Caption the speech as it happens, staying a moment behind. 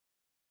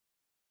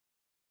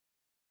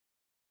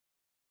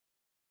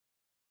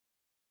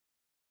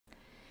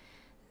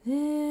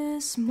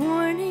This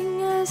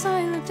morning as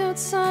I looked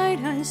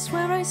outside, I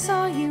swear I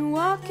saw you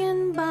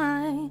walking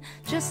by,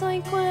 just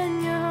like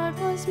when your heart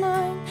was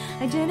mine.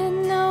 I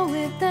didn't know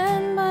it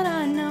then, but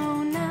I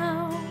know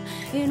now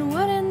it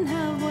wouldn't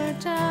have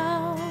worked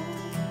out.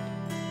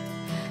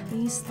 At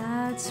least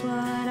that's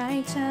what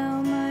I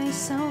tell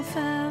myself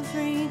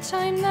every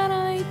time that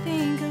I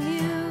think of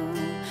you.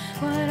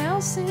 What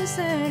else is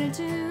there to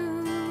do?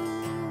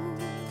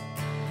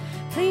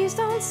 Please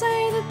don't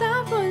say that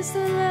that was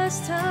the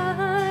last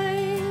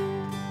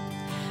time.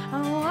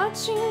 I'll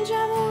watch you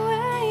drive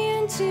away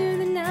into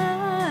the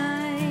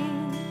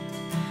night.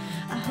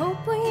 I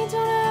hope we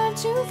don't have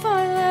too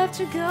far left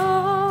to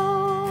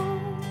go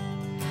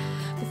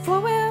before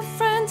we're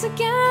friends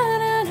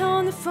again and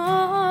on the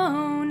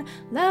phone,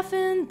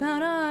 laughing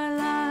about our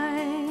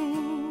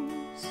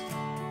lives.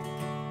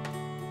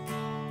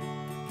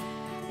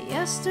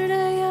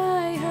 Yesterday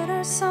I heard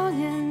our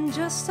song and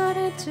just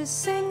started to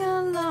sing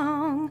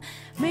along.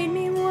 Made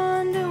me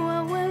wonder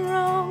what went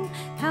wrong,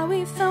 how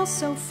we fell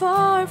so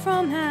far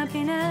from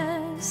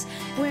happiness.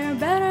 We're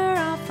better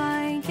off,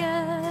 I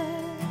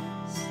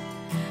guess.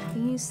 At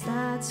least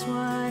that's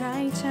what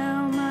I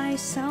tell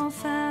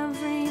myself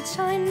every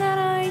time that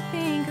I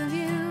think of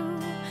you.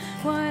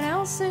 What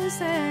else is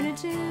there to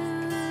do?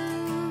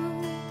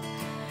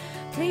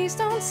 Please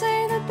don't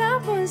say that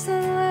that was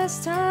the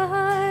last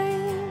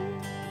time.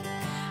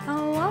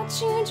 I'll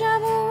watch you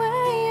drive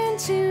away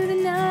into the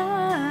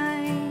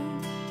night.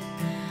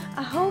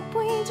 I hope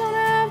we don't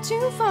have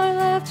too far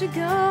left to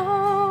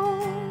go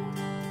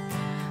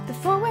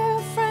before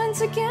we're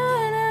friends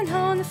again and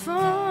on the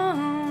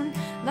phone,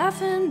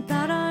 laughing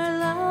about our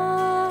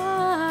lives.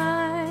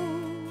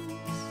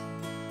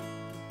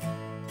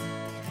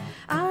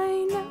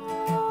 I know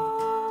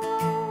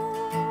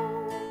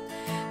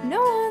no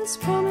one's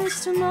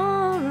promised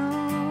tomorrow,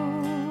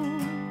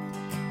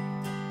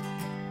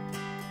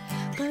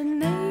 but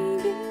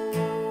maybe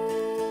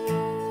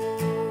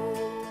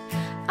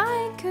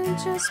I could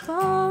just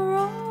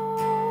borrow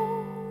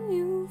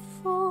you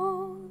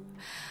for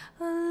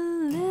a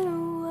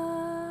little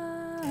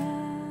while.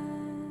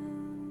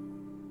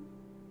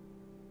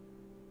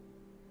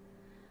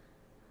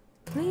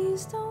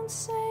 Please don't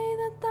say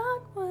that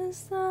that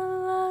was the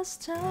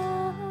last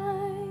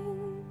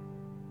time.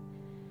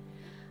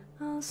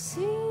 I'll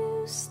see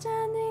you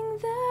standing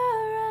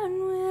there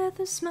and with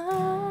a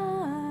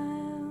smile.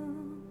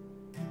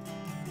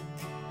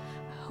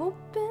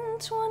 Hope in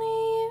 20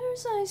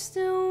 years I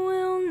still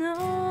will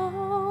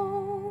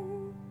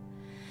know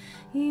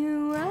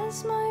you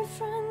as my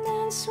friend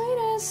and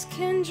sweetest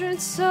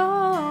kindred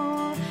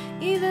soul.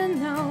 Even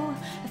though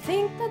I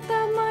think that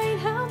that might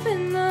have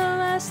been the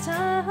last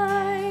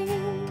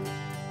time,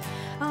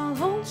 I'll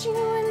hold you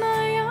in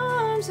my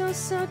arms oh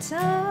so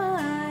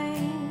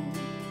tight.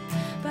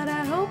 But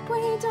I hope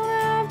we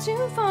don't have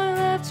too far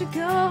left to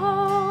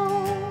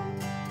go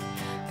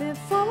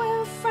before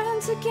we're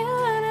friends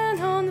again and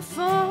on the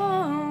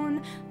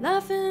phone,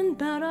 laughing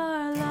about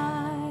our lives.